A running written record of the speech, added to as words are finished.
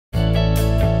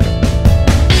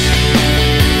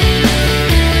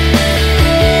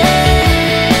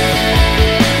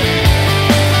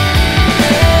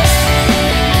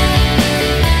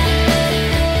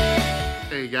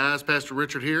guys, Pastor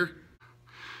Richard here.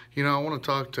 You know, I want to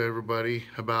talk to everybody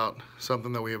about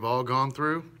something that we have all gone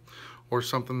through or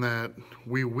something that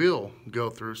we will go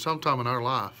through sometime in our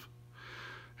life.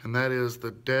 And that is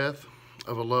the death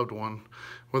of a loved one.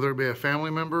 Whether it be a family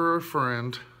member or a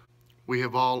friend, we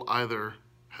have all either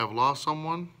have lost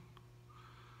someone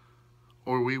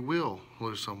or we will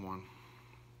lose someone.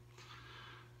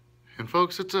 And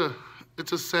folks, it's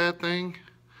a sad thing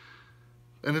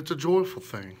and it's a joyful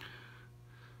thing.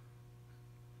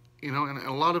 You know, and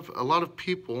a lot of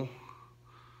people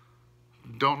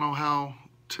don't know how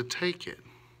to take it.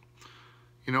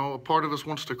 You know, a part of us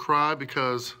wants to cry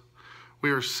because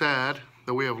we are sad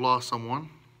that we have lost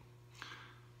someone.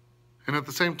 And at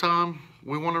the same time,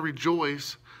 we want to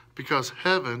rejoice because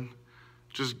heaven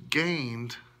just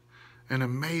gained an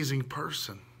amazing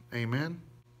person. Amen?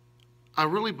 I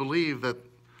really believe that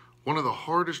one of the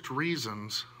hardest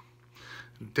reasons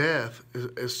death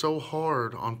is so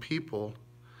hard on people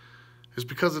is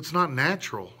because it's not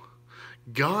natural.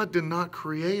 God did not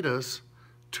create us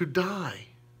to die.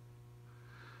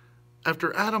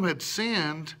 After Adam had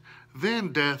sinned,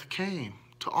 then death came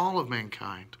to all of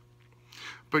mankind.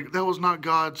 But that was not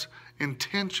God's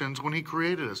intentions when he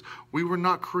created us. We were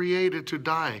not created to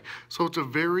die. So it's a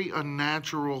very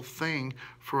unnatural thing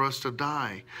for us to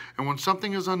die. And when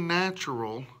something is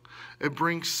unnatural, it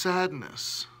brings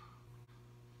sadness.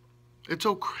 It's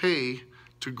okay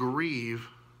to grieve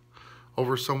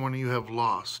over someone you have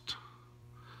lost.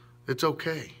 It's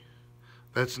okay.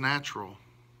 That's natural.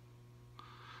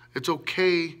 It's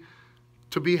okay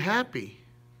to be happy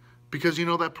because you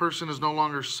know that person is no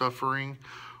longer suffering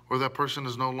or that person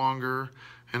is no longer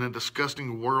in a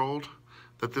disgusting world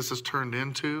that this has turned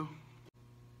into.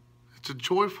 It's a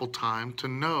joyful time to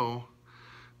know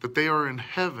that they are in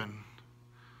heaven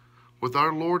with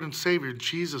our Lord and Savior,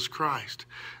 Jesus Christ.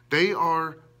 They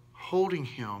are holding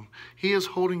him. He is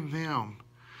holding them.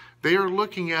 They are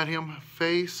looking at him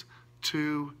face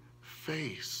to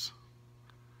face.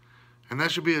 And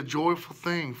that should be a joyful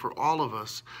thing for all of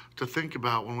us to think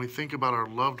about when we think about our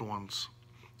loved ones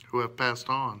who have passed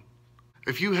on.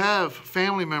 If you have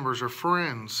family members or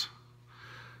friends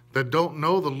that don't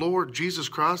know the Lord Jesus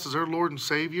Christ as their Lord and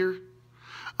Savior,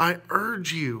 I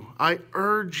urge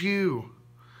you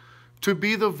to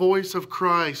be the voice of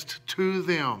Christ to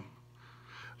them.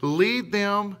 Lead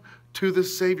them to the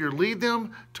Savior. Lead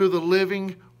them to the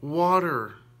living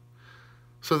water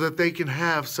so that they can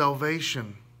have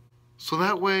salvation. So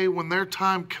that way, when their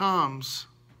time comes,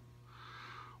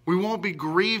 we won't be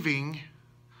grieving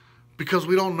because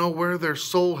we don't know where their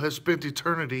soul has spent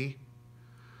eternity.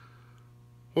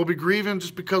 We'll be grieving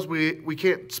just because we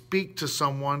can't speak to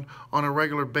someone on a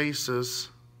regular basis,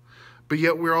 but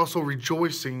yet we're also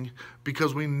rejoicing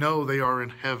because we know they are in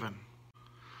heaven.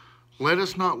 Let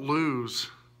us not lose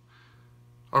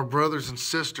our brothers and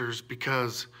sisters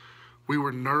because we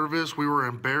were nervous, we were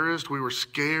embarrassed, we were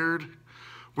scared.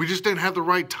 We just didn't have the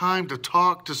right time to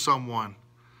talk to someone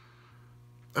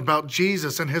about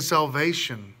Jesus and his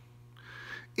salvation.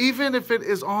 Even if it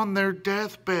is on their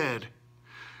deathbed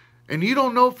and you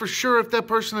don't know for sure if that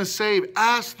person is saved,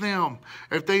 ask them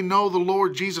if they know the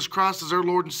Lord Jesus Christ as their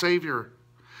Lord and Savior.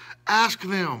 Ask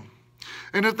them.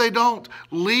 And if they don't,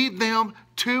 lead them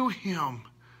to him.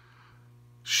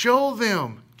 Show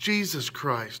them Jesus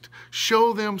Christ.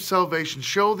 Show them salvation.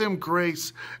 Show them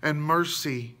grace and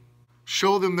mercy.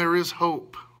 Show them there is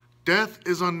hope. Death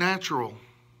is unnatural.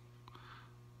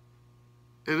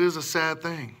 It is a sad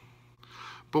thing.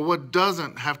 But what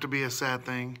doesn't have to be a sad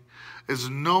thing is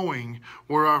knowing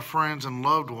where our friends and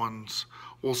loved ones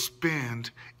will spend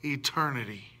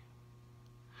eternity.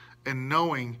 And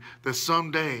knowing that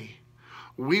someday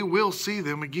we will see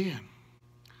them again.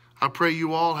 I pray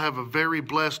you all have a very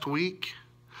blessed week.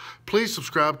 Please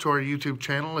subscribe to our YouTube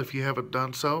channel if you haven't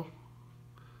done so.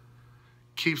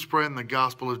 Keep spreading the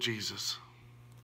gospel of Jesus.